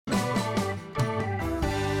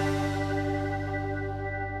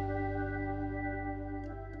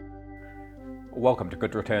Welcome to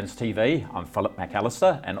Good Returns TV. I'm Philip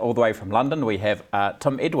McAllister, and all the way from London we have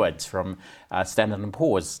Tim Edwards from Standard &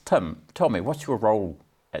 Poor's. Tim, tell me, what's your role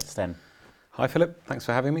at Standard? Hi Philip, thanks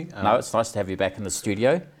for having me. No, it's nice to have you back in the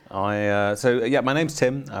studio. My name's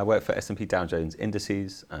Tim. I work for S&P Dow Jones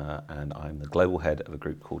Indices, and I'm the global head of a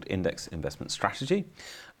group called Index Investment Strategy.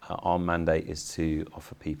 Our mandate is to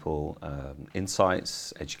offer people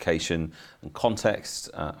insights, education and context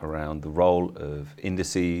around the role of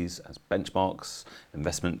indices as benchmarks,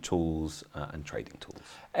 investment tools and trading tools.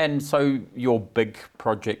 And so your big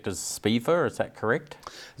project is SPIVA, is that correct?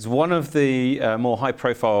 It's one of the more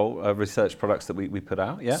high-profile research products that we put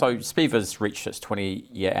out, yeah. So SPIVA's reached its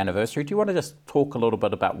 20-year anniversary. Do you want to just talk a little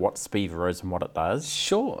bit about what SPIVA is and what it does?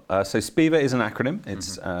 Sure. So SPIVA is an acronym.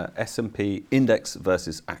 It's S&P Index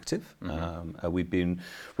versus Active. We've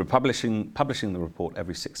publishing the report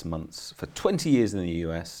every 6 months for 20 years in the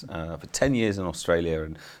US, for 10 years in Australia,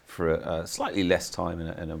 and for a slightly less time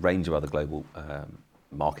in a range of other global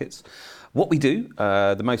markets. What we do,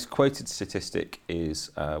 the most quoted statistic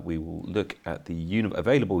is we will look at the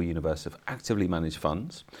available universe of actively managed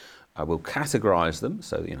funds. We'll categorize them,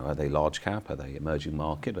 so are they large cap, are they emerging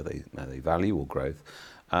market, are they value or growth?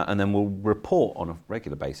 And then we'll report on a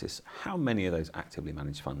regular basis how many of those actively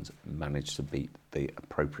managed funds manage to beat the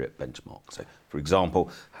appropriate benchmark. So, for example,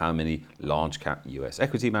 how many large cap US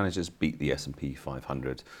equity managers beat the S&P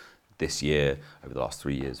 500 this year, over the last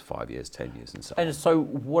 3 years, 5 years, 10 years, and so on. And so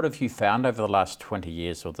what have you found over the last 20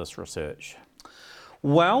 years of this research?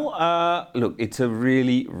 Well, look, it's a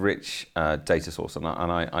really rich data source, and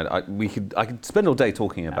I could spend all day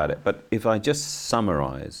talking about it, but if I just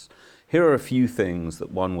summarize, here are a few things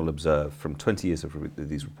that one will observe from 20 years of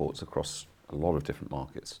these reports across a lot of different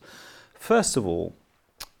markets. First of all,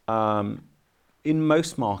 in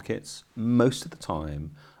most markets, most of the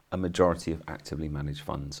time, a majority of actively managed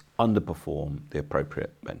funds underperform the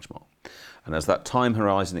appropriate benchmark. And as that time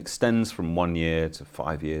horizon extends from 1 year to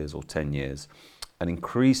 5 years or 10 years, an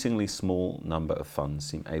increasingly small number of funds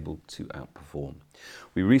seem able to outperform.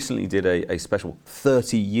 We recently did a special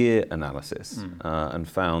 30-year analysis and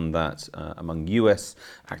found that among US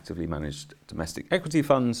actively managed domestic equity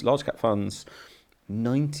funds, large cap funds,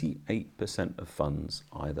 98% of funds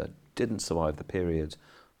either didn't survive the period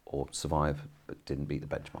or survive but didn't beat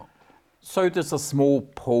the benchmark. So there's a small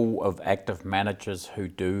pool of active managers who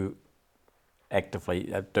do actively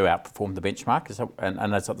outperform the benchmark,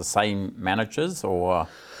 and is it the same managers, or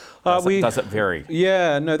does it vary?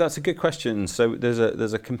 Yeah, no, that's a good question. So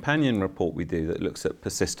there's a companion report we do that looks at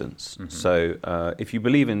persistence. So if you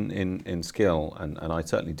believe in skill, and I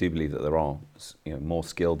certainly do believe that there are more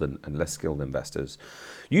skilled and less skilled investors,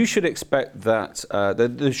 you should expect that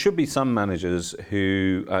there should be some managers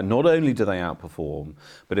who not only do they outperform,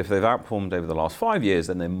 but if they've outperformed over the last 5 years,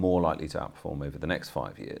 then they're more likely to outperform over the next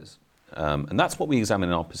 5 years. And that's what we examine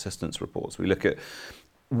in our persistence reports. We look at,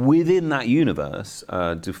 within that universe,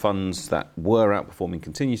 do funds that were outperforming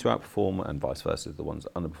continue to outperform, and vice versa, the ones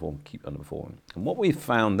that underperform keep underperforming. And what we've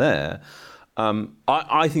found there,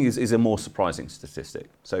 I think is a more surprising statistic.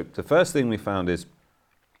 So the first thing we found is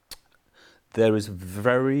there is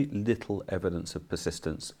very little evidence of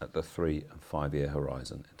persistence at the 3 and 5 year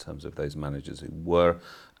horizon in terms of those managers who were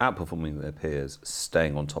outperforming their peers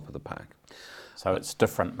staying on top of the pack. So it's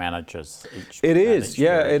different managers each. It is,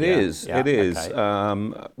 yeah, it is. Yeah, it is.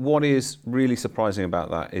 Okay. What is really surprising about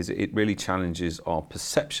that is it really challenges our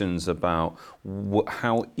perceptions about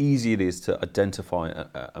how easy it is to identify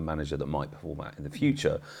a manager that might perform that in the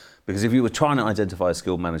future. Because if you were trying to identify a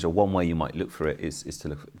skilled manager, one way you might look for it is to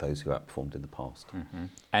look at those who outperformed in the past.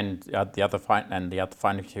 And the other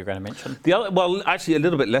findings you're going to mention? Well, actually, a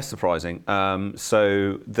little bit less surprising.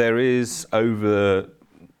 So there is, over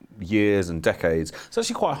years and decades, it's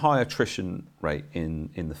actually quite a high attrition rate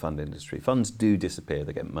in the fund industry. Funds do disappear;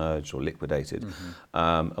 they get merged or liquidated.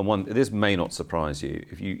 And this may not surprise you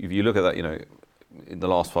if you look at that. In the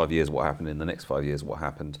last 5 years, what happened? In the next 5 years, what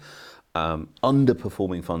happened?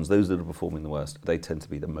 Underperforming funds, those that are performing the worst, they tend to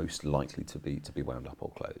be the most likely to be wound up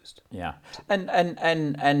or closed. Yeah,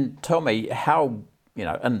 and tell me how.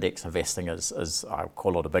 Index investing is I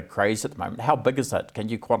call it a big craze at the moment. How big is it? Can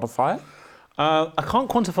you quantify it? I can't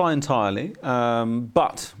quantify entirely,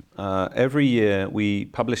 but every year we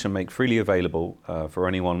publish and make freely available for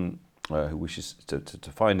anyone who wishes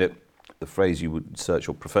to find it. The phrase you would search,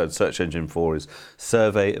 or preferred search engine for, is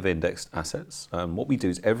survey of indexed assets. What we do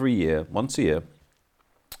is every year, once a year,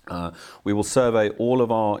 We will survey all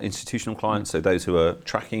of our institutional clients, so those who are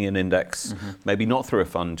tracking an index, maybe not through a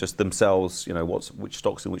fund, just themselves, which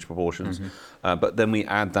stocks in which proportions. But then we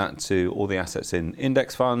add that to all the assets in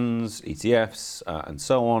index funds, ETFs, and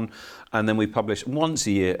so on. And then we publish once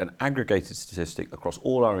a year an aggregated statistic across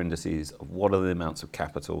all our indices of what are the amounts of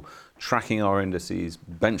capital, tracking our indices,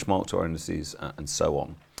 benchmark to our indices, and so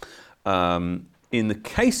on. In the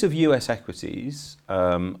case of US equities,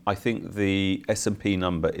 I think the S&P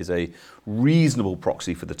number is a reasonable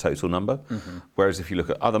proxy for the total number. Whereas if you look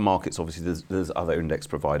at other markets, obviously there's other index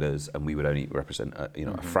providers, and we would only represent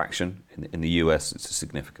a fraction. In the US, it's a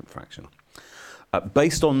significant fraction.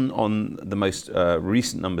 Based on the most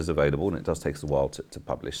recent numbers available, and it does take us a while to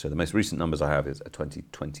publish, so the most recent numbers I have is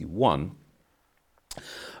 2021,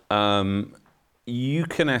 you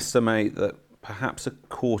can estimate that perhaps a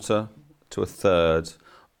quarter to a third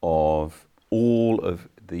of all of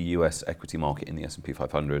the US equity market in the S&P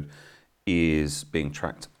 500 is being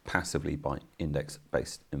tracked passively by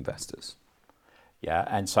index-based investors. Yeah,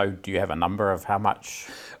 and so do you have a number of how much?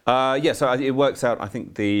 So it works out, I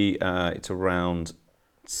think it's around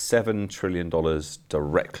 $7 trillion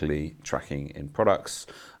directly tracking in products,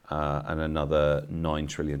 and another $9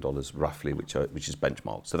 trillion roughly, which is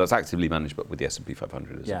benchmarked. So that's actively managed, but with the S&P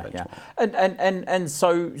 500 as a benchmark. Yeah. And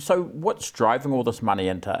so what's driving all this money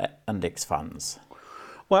into index funds?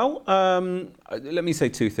 Well, let me say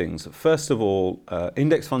two things. First of all,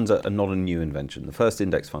 index funds are not a new invention. The first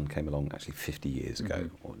index fund came along actually 50 years ago,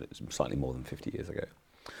 or slightly more than 50 years ago.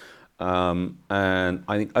 And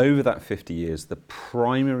I think over that 50 years, the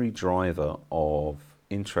primary driver of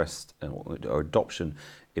interest or adoption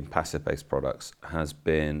in passive-based products has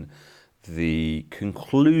been the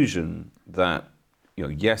conclusion that,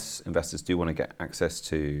 yes, investors do want to get access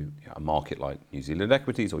to a market like New Zealand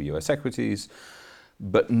equities or US equities,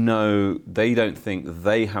 but no, they don't think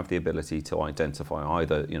they have the ability to identify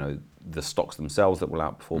either, the stocks themselves that will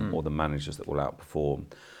outperform or the managers that will outperform.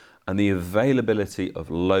 And the availability of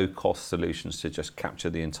low-cost solutions to just capture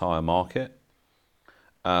the entire market,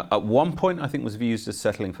 at one point, I think was viewed as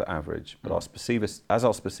settling for average, but our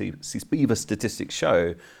Spivak statistics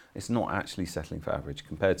show it's not actually settling for average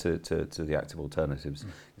compared to the active alternatives.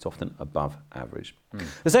 It's often above average.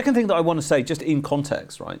 The second thing that I want to say, just in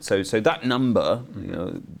context, right? So that number,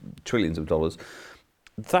 trillions of dollars,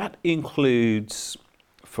 that includes,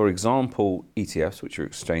 for example, ETFs, which are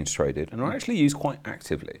exchange traded and are actually used quite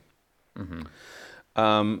actively.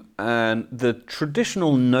 And the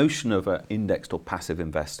traditional notion of an indexed or passive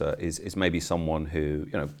investor is maybe someone who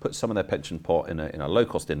puts some of their pension pot in a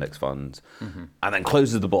low-cost index fund, and then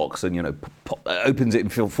closes the box and opens it in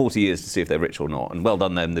 40 years to see if they're rich or not. And well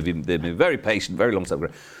done them, they've been very patient, very long time.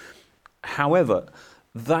 However,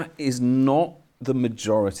 that is not the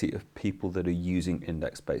majority of people that are using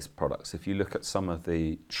index-based products. If you look at some of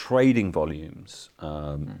the trading volumes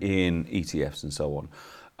in ETFs and so on,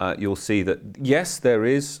 you'll see that, yes, there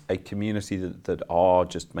is a community that are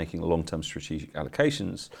just making long-term strategic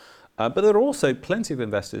allocations, but there are also plenty of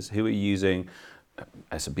investors who are using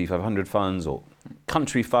S&P 500 funds or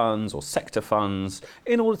country funds or sector funds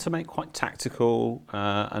in order to make quite tactical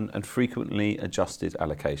and frequently adjusted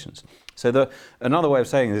allocations. So another way of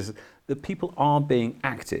saying this is that people are being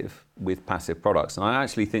active with passive products, and I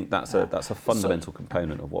actually think that's a fundamental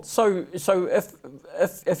component of what. So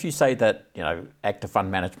if you say that active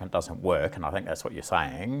fund management doesn't work, and I think that's what you're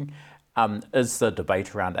saying, is the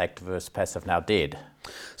debate around active versus passive now dead?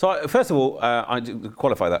 So first of all, I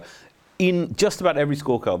qualify that. In just about every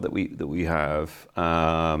scorecard that we have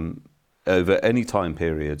over any time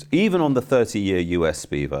period, even on the 30-year US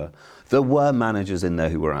Spivak, there were managers in there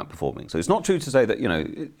who were outperforming. So it's not true to say that,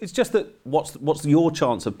 it's just that what's your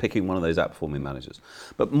chance of picking one of those outperforming managers?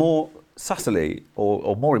 But more subtly,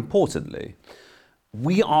 or more importantly,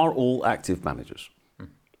 we are all active managers.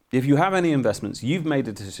 If you have any investments, you've made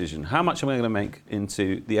a decision. How much am I going to make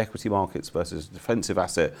into the equity markets versus a defensive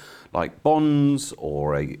asset like bonds,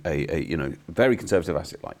 or a very conservative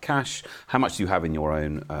asset like cash? How much do you have in your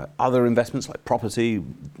own other investments like property,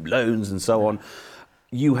 loans, and so on?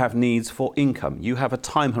 You have needs for income. You have a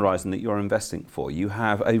time horizon that you're investing for. You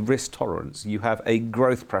have a risk tolerance. You have a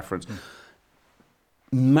growth preference.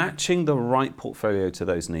 Matching the right portfolio to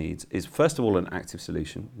those needs is, first of all, an active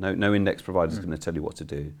solution. No index provider is going to tell you what to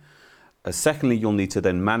do. Secondly, you'll need to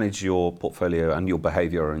then manage your portfolio and your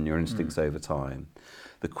behavior and your instincts over time.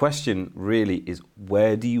 The question really is,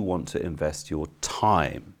 where do you want to invest your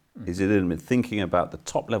time? Is it in thinking about the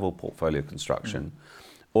top-level portfolio construction,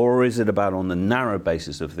 or is it about, on the narrow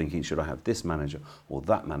basis of thinking, should I have this manager or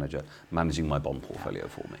that manager managing my bond portfolio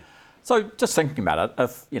for me? So just thinking about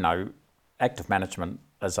it, active management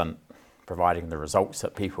isn't providing the results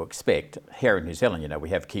that people expect. Here in New Zealand, we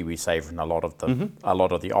have KiwiSaver, and a lot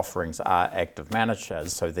of the offerings are active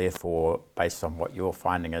managers. So therefore, based on what you're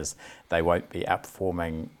finding, is they won't be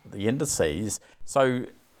outperforming the indices. So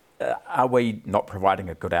are we not providing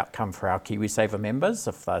a good outcome for our KiwiSaver members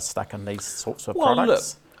if they're stuck in these sorts of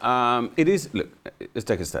products? Look, it is. Look, let's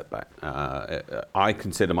take a step back. I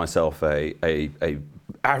consider myself a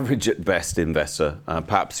average at best investor.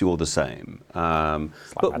 Perhaps you're the same.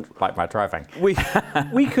 Like my driving.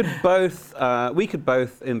 We could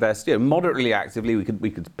both invest moderately actively.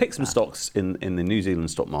 We could pick some stocks in the New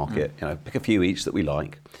Zealand stock market. Pick a few each that we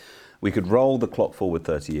like. We could roll the clock forward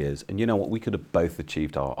 30 years, and you know what? We could have both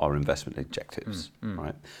achieved our investment objectives,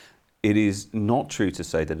 right? It is not true to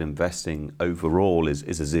say that investing overall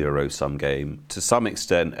is a zero-sum game. To some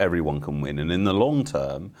extent, everyone can win, and in the long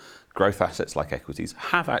term, growth assets like equities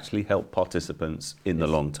have actually helped participants in the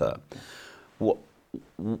long term. What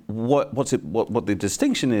the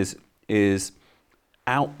distinction is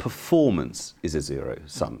outperformance is a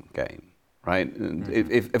zero-sum game. Right?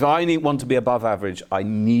 If I want to be above average, I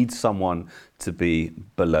need someone to be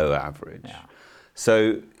below average. Yeah.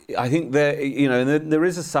 So I think there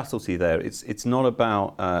is a subtlety there. It's not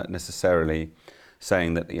about necessarily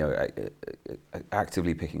saying that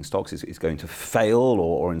actively picking stocks is going to fail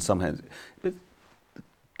or in some sense. But the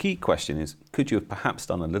key question is, could you have perhaps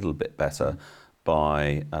done a little bit better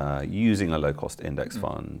by using a low-cost index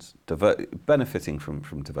fund, benefiting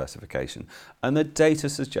from diversification? And the data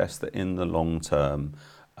suggests that in the long term,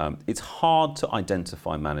 it's hard to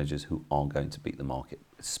identify managers who aren't going to beat the market,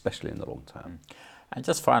 especially in the long term. And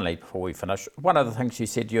just finally, before we finish, one of the things you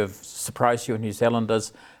said you've surprised you in New Zealand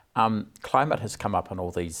is climate has come up in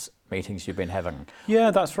all these meetings you've been having.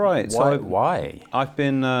 Yeah, that's right. Why? I've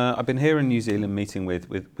been here in New Zealand meeting with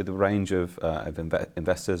a range of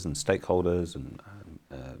investors and stakeholders and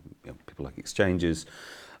people like exchanges.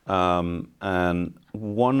 And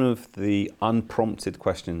one of the unprompted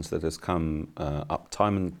questions that has come up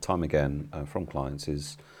time and time again from clients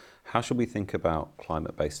is, how should we think about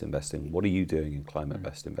climate-based investing? What are you doing in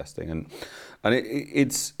climate-based investing? And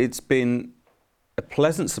it's been a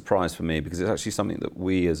pleasant surprise for me, because it's actually something that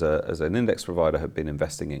we as an index provider have been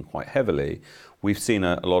investing in quite heavily. We've seen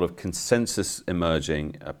a lot of consensus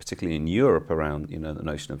emerging, particularly in Europe, around the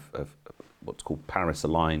notion of what's called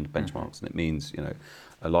Paris-aligned benchmarks, and it means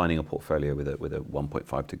aligning a portfolio with a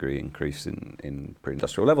 1.5 degree increase in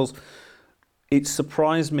pre-industrial levels. It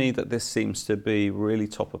surprised me that this seems to be really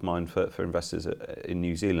top of mind for investors in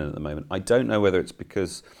New Zealand at the moment. I don't know whether it's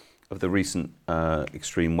because of the recent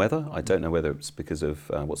extreme weather. I don't know whether it's because of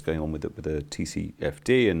what's going on with the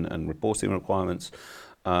TCFD and reporting requirements.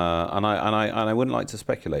 And I wouldn't like to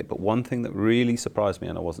speculate. But one thing that really surprised me,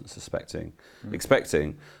 and I wasn't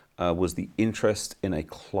expecting, was the interest in a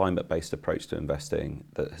climate-based approach to investing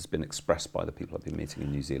that has been expressed by the people I've been meeting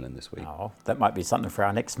in New Zealand this week. Oh, that might be something for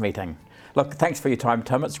our next meeting. Look, thanks for your time,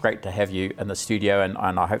 Tim. It's great to have you in the studio, and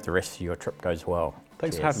I hope the rest of your trip goes well.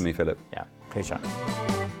 Thanks for having me, Philip. Yeah, pleasure.